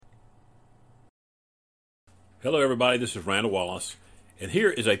Hello, everybody. This is Randall Wallace, and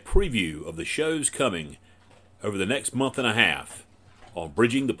here is a preview of the shows coming over the next month and a half on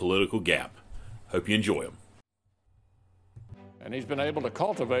Bridging the Political Gap. Hope you enjoy them. And he's been able to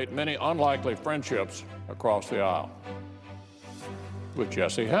cultivate many unlikely friendships across the aisle. With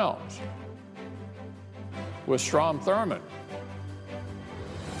Jesse Helms, with Strom Thurmond,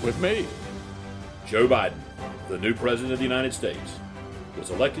 with me. Joe Biden, the new President of the United States, was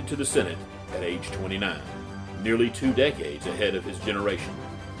elected to the Senate at age 29. Nearly 2 decades ahead of his generation.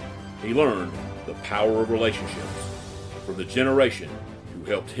 He learned the power of relationships from the generation who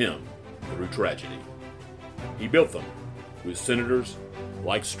helped him through tragedy. He built them with senators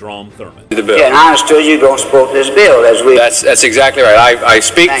like Strom Thurmond. The bill. Yeah, and I understood you don't support this bill as we... That's exactly right. I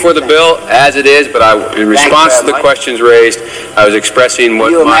speak for the bill as it is, but in response to the questions raised, I was expressing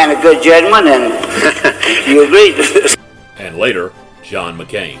what You're a man of good judgment, and you agreed to this. And later, John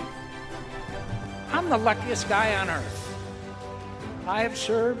McCain. I'm the luckiest guy on earth. I have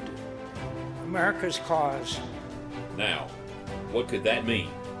served America's cause. Now, what could that mean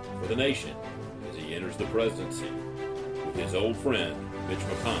for the nation as he enters the presidency with his old friend, Mitch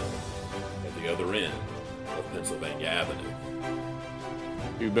McConnell, at the other end of Pennsylvania Avenue?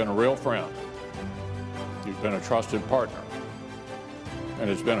 You've been a real friend. You've been a trusted partner. And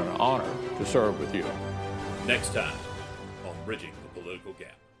it's been an honor to serve with you. Next time on Bridging the Political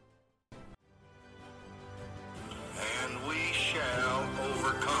Gap. And we shall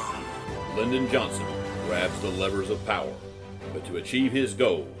overcome. Lyndon Johnson grabs the levers of power, but to achieve his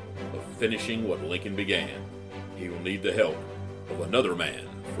goal of finishing what Lincoln began, he will need the help of another man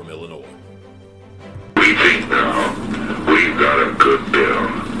from Illinois. We think now we've got a good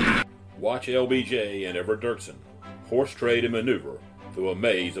bill. Watch LBJ and Everett Dirksen horse trade and maneuver through a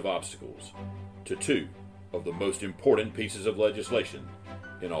maze of obstacles to 2 of the most important pieces of legislation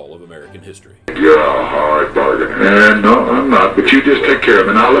in all of American history. You're a hard bargain. And no, I'm not. But you just take care of it.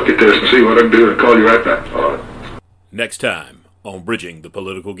 And I'll look at this and see what I can do and call you right back. All right. Next time on Bridging the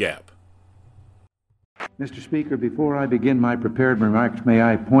Political Gap. Mr. Speaker, before I begin my prepared remarks, may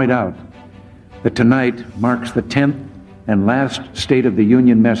I point out that tonight marks the 10th and last State of the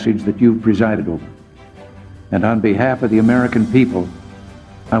Union message that you've presided over. And on behalf of the American people,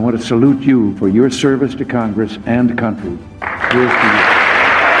 I want to salute you for your service to Congress and country. Here's to you.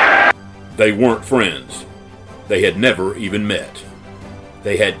 They weren't friends. They had never even met.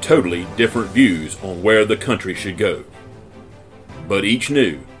 They had totally different views on where the country should go. But each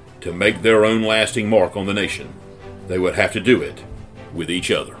knew to make their own lasting mark on the nation, they would have to do it with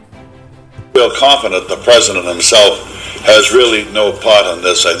each other. I feel confident the president himself has really no part in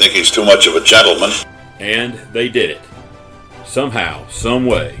this. I think he's too much of a gentleman. And they did it. Somehow, some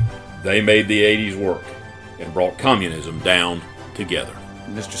way, they made the 80s work and brought communism down together.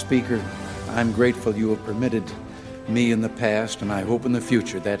 Mr. Speaker, I'm grateful you have permitted me in the past, and I hope in the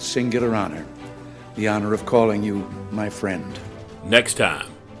future, that singular honor, the honor of calling you my friend. Next time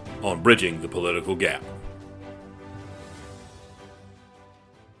on Bridging the Political Gap.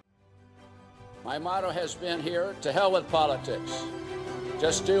 My motto has been here, to hell with politics.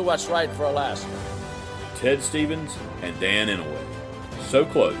 Just do what's right for Alaska. Ted Stevens and Dan Inouye. So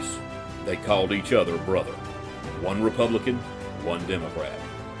close, they called each other brother. One Republican, one Democrat.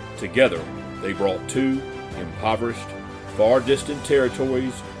 Together, they brought 2 impoverished, far distant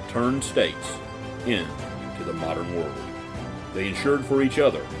territories turned states into the modern world. They ensured for each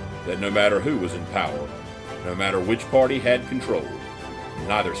other that no matter who was in power, no matter which party had control,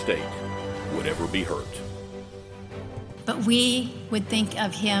 neither state would ever be hurt. But we would think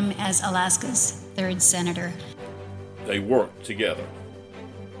of him as Alaska's 3rd senator. They worked together.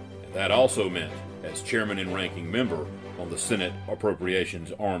 And that also meant, as chairman and ranking member on the Senate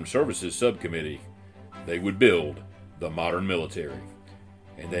Appropriations Armed Services Subcommittee, they would build the modern military.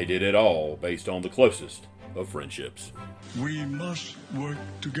 And they did it all based on the closest of friendships. We must work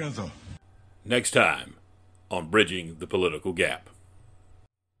together. Next time on Bridging the Political Gap.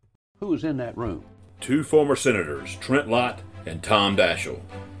 Who was in that room? 2 former senators, Trent Lott and Tom Daschle,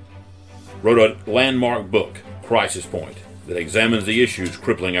 wrote a landmark book, Crisis Point, that examines the issues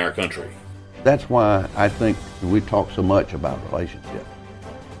crippling our country. That's why I think we talk so much about relationships.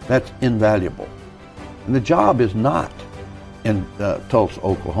 That's invaluable. And the job is not in Tulsa,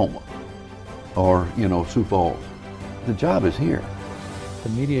 Oklahoma, or, Sioux Falls. The job is here. The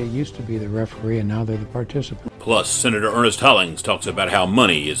media used to be the referee, and now they're the participant. Plus, Senator Ernest Hollings talks about how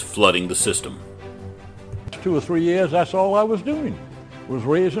money is flooding the system. 2 or 3 years, that's all I was doing, was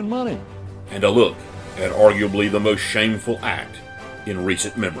raising money. And a look at arguably the most shameful act in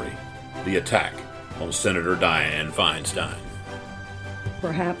recent memory, the attack on Senator Dianne Feinstein.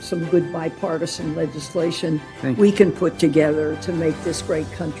 perhaps some good bipartisan legislation we can put together to make this great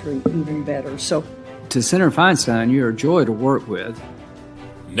country even better. So, to Senator Feinstein, you're a joy to work with.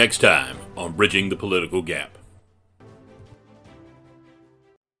 Next time on Bridging the Political Gap.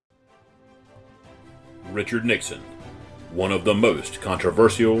 Richard Nixon, one of the most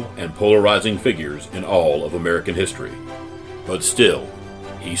controversial and polarizing figures in all of American history. But still,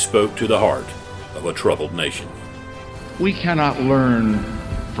 he spoke to the heart of a troubled nation. We cannot learn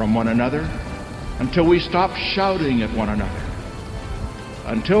from one another until we stop shouting at one another,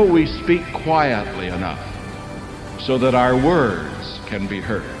 until we speak quietly enough so that our words can be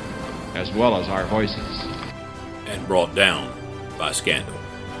heard as well as our voices. And brought down by scandal.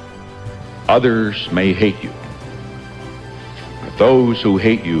 Others may hate you, but those who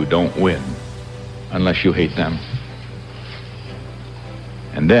hate you don't win unless you hate them.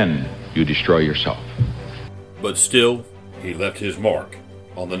 And then you destroy yourself. But still, he left his mark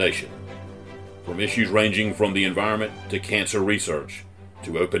on the nation. From issues ranging from the environment to cancer research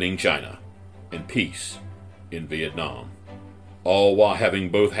to opening China and peace in Vietnam, all while having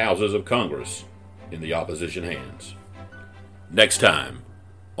both houses of Congress in the opposition hands. Next time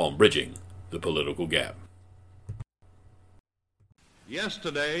on Bridging the Political Gap.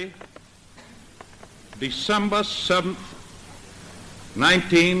 Yesterday, December 7th,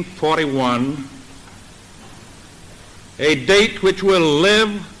 1941, a date which will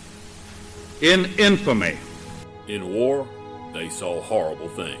live in infamy. In war, they saw horrible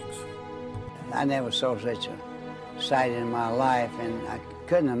things. I never saw such a sight in my life, and I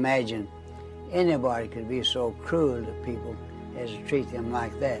couldn't imagine anybody could be so cruel to people as to treat them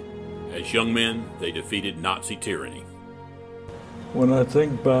like that. As young men, they defeated Nazi tyranny. When I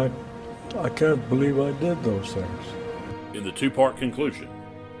think back, I can't believe I did those things. In the two-part conclusion,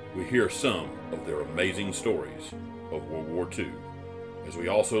 we hear some of their amazing stories of World War II, as we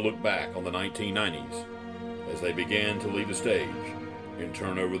also look back on the 1990s as they began to leave the stage and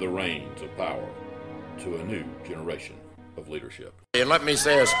turn over the reins of power to a new generation of leadership. And let me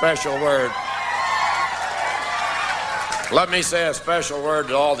say a special word. Let me say a special word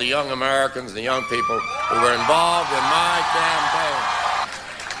to all the young Americans and the young people who were involved in my campaign.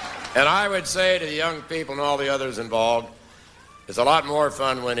 And I would say to the young people and all the others involved, it's a lot more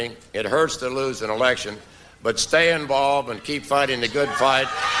fun winning. It hurts to lose an election, but stay involved and keep fighting the good fight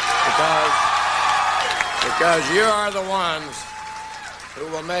because you are the ones who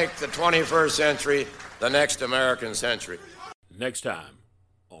will make the 21st century the next American century. Next time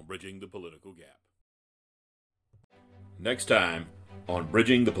on Bridging the Political Gap. Next time on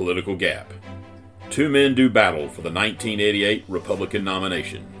Bridging the Political Gap. Two men do battle for the 1988 Republican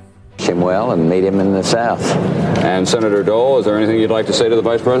nomination. Him well and meet him in the South. And Senator Dole, is there anything you'd like to say to the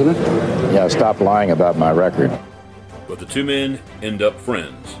Vice President? Yeah, stop lying about my record. But the two men end up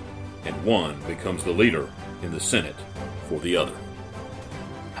friends, and one becomes the leader in the Senate for the other.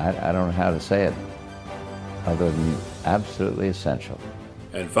 I don't know how to say it other than absolutely essential.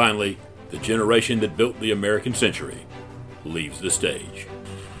 And finally, the generation that built the American century leaves the stage.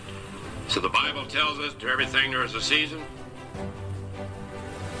 So the Bible tells us to everything there is a season.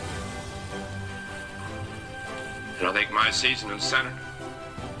 And I think my season in the Senate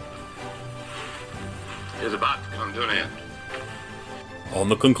is about to come to an end. On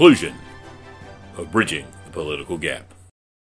the conclusion of Bridging the Political Gap.